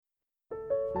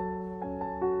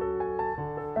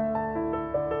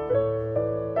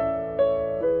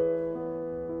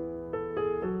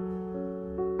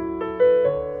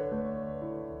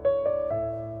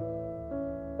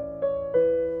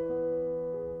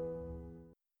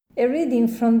A reading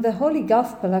from the Holy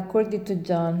Gospel according to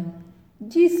John.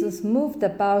 Jesus moved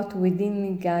about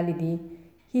within Galilee.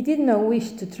 He did not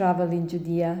wish to travel in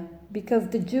Judea, because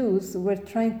the Jews were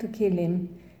trying to kill him,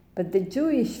 but the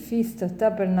Jewish feast of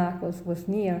Tabernacles was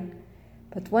near.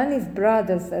 But when his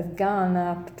brothers had gone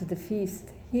up to the feast,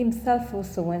 he himself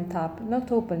also went up,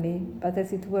 not openly, but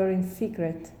as it were in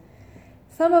secret.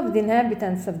 Some of the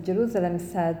inhabitants of Jerusalem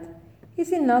said, "Is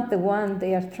he not the one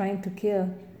they are trying to kill?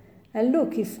 And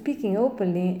look, he's speaking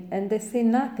openly, and they say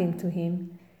nothing to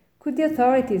him. Could the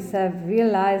authorities have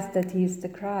realized that he is the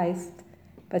Christ?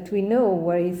 But we know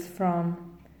where he is from.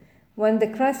 When the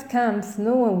Christ comes,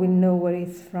 no one will know where he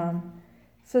is from."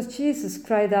 So Jesus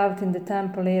cried out in the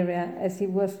temple area as he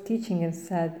was teaching and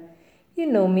said, "You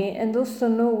know me and also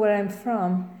know where I'm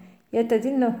from. Yet I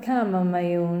did not come on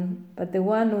my own, but the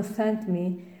one who sent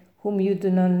me, whom you do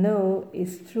not know,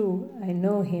 is true. I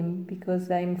know him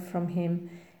because I am from him,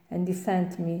 and he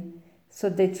sent me." So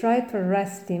they tried to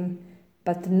arrest him,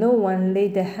 but no one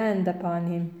laid a hand upon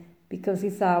him, because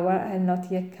his hour had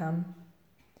not yet come.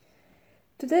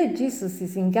 Today Jesus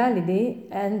is in Galilee,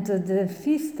 and the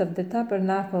Feast of the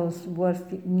Tabernacles was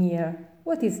near.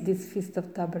 What is this Feast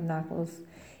of Tabernacles?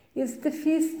 It's the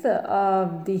feast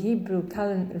of the Hebrew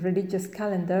religious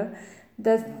calendar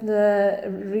that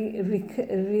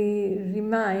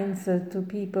reminds to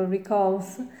people,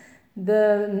 recalls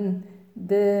the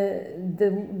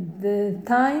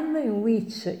time in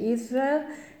which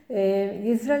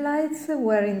Israelites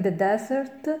were in the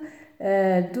desert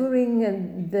during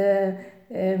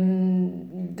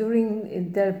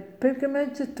their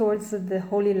pilgrimage towards the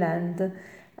Holy Land,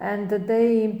 and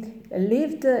they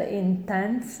lived in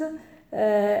tents,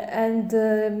 and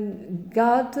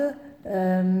God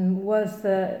was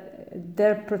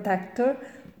their protector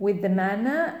with the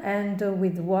manna and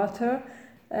with water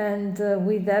and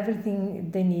with everything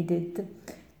they needed.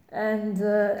 And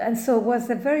so it was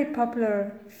a very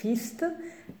popular feast,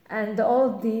 and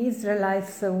all the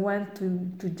Israelites went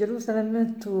to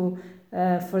Jerusalem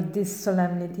for this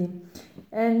solemnity.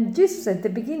 And Jesus at the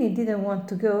beginning didn't want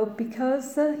to go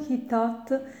because he thought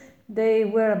they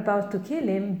were about to kill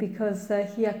him because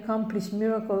he accomplished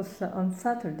miracles on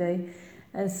Saturday.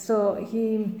 And so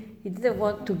he didn't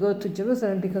want to go to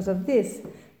Jerusalem because of this.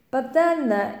 But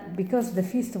then, because the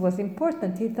feast was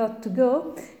important, he thought to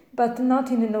go, but not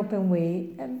in an open way.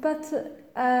 But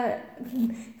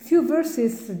few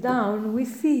verses down, we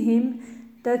see him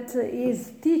that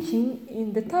is teaching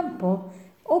in the temple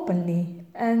openly.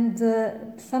 And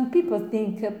some people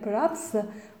think perhaps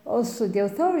also the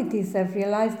authorities have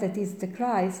realized that he's the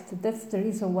Christ. That's the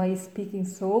reason why he's speaking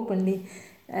so openly,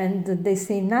 and they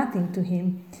say nothing to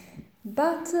him.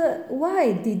 But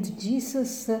why did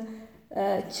Jesus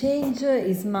change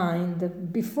his mind?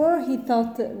 Before he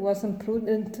thought it wasn't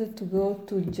prudent to go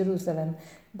to Jerusalem.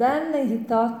 Then he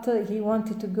thought he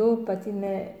wanted to go, but in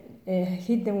a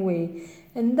hidden way.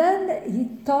 And then he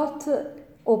thought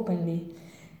openly.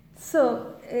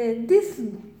 So this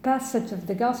passage of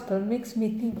the Gospel makes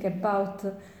me think about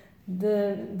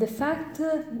the fact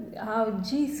how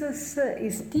Jesus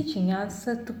is teaching us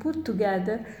to put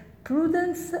together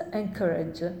prudence and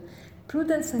courage.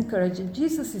 Prudence and courage.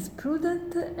 Jesus is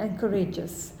prudent and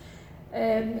courageous.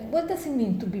 What does it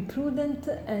mean to be prudent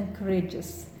and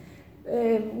courageous?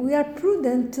 We are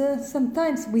prudent,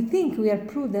 sometimes we think we are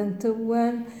prudent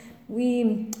when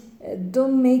we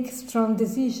don't make strong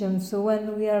decisions,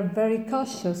 when we are very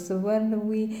cautious, when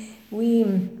we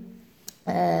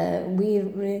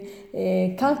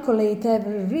calculate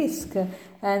every risk,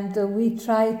 and we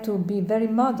try to be very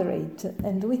moderate,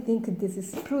 and we think this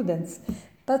is prudence.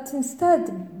 But instead,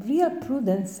 real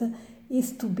prudence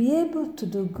is to be able to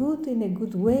do good in a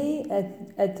good way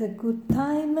at a good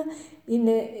time.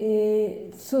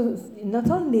 So not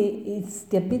only it's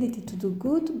the ability to do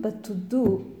good, but to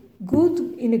do good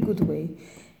in a good way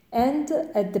and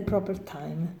at the proper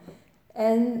time.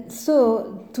 And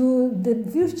so the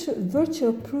virtue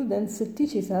of prudence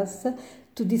teaches us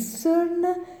to discern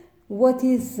what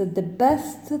is the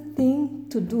best thing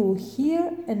to do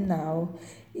here and now.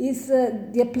 Is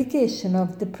the application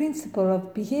of the principle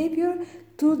of behavior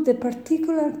to the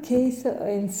particular case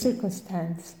and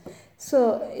circumstance.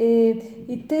 So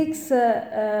it takes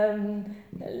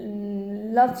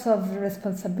lots of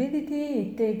responsibility,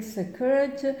 it takes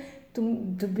courage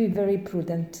to be very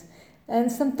prudent. And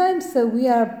sometimes we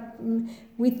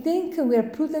think we are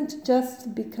prudent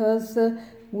just because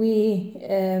we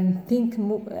think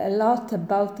a lot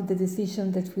about the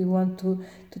decision that we want to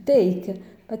take.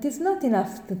 But it's not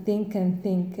enough to think and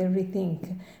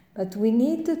rethink. But we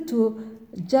need to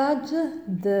judge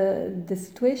the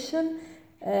situation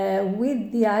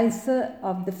with the eyes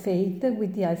of the faith,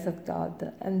 with the eyes of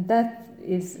God. And that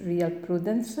is real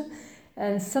prudence.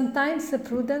 And sometimes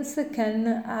prudence can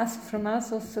ask from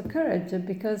us also courage,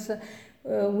 because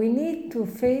we need to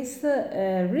face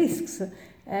risks,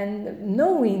 and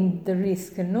knowing the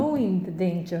risk, knowing the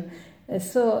danger.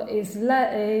 So it's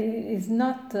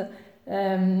not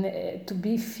to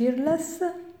be fearless.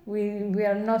 We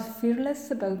are not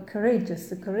fearless, but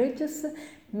courageous. Courageous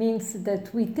means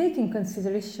that we take in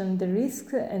consideration the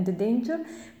risk and the danger,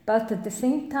 but at the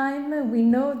same time we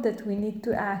know that we need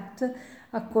to act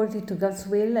according to God's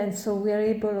will, and so we are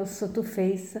able also to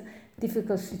face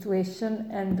difficult situations,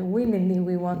 and willingly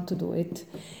we want to do it.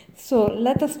 So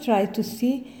let us try to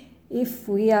see if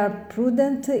we are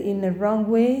prudent in a wrong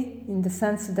way, in the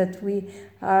sense that we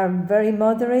are very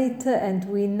moderate and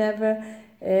we never,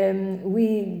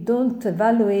 we don't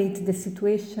evaluate the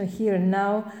situation here and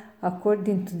now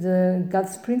according to the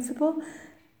God's principle,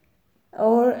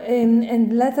 or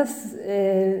and let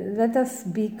us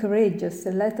be courageous.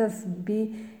 Let us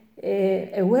be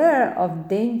aware of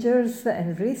dangers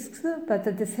and risks, but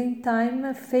at the same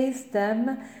time face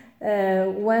them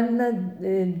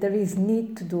when there is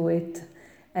need to do it,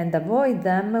 and avoid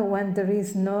them when there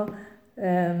is no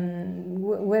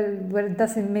where it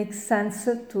doesn't make sense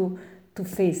to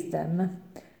face them.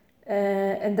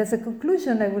 And as a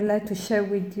conclusion, I would like to share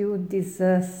with you this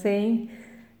saying: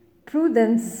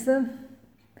 prudence,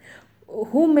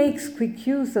 who makes quick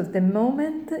use of the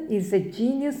moment, is a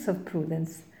genius of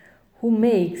prudence. Who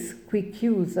makes quick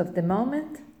use of the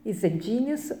moment is a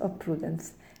genius of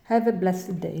prudence. Have a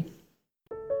blessed day.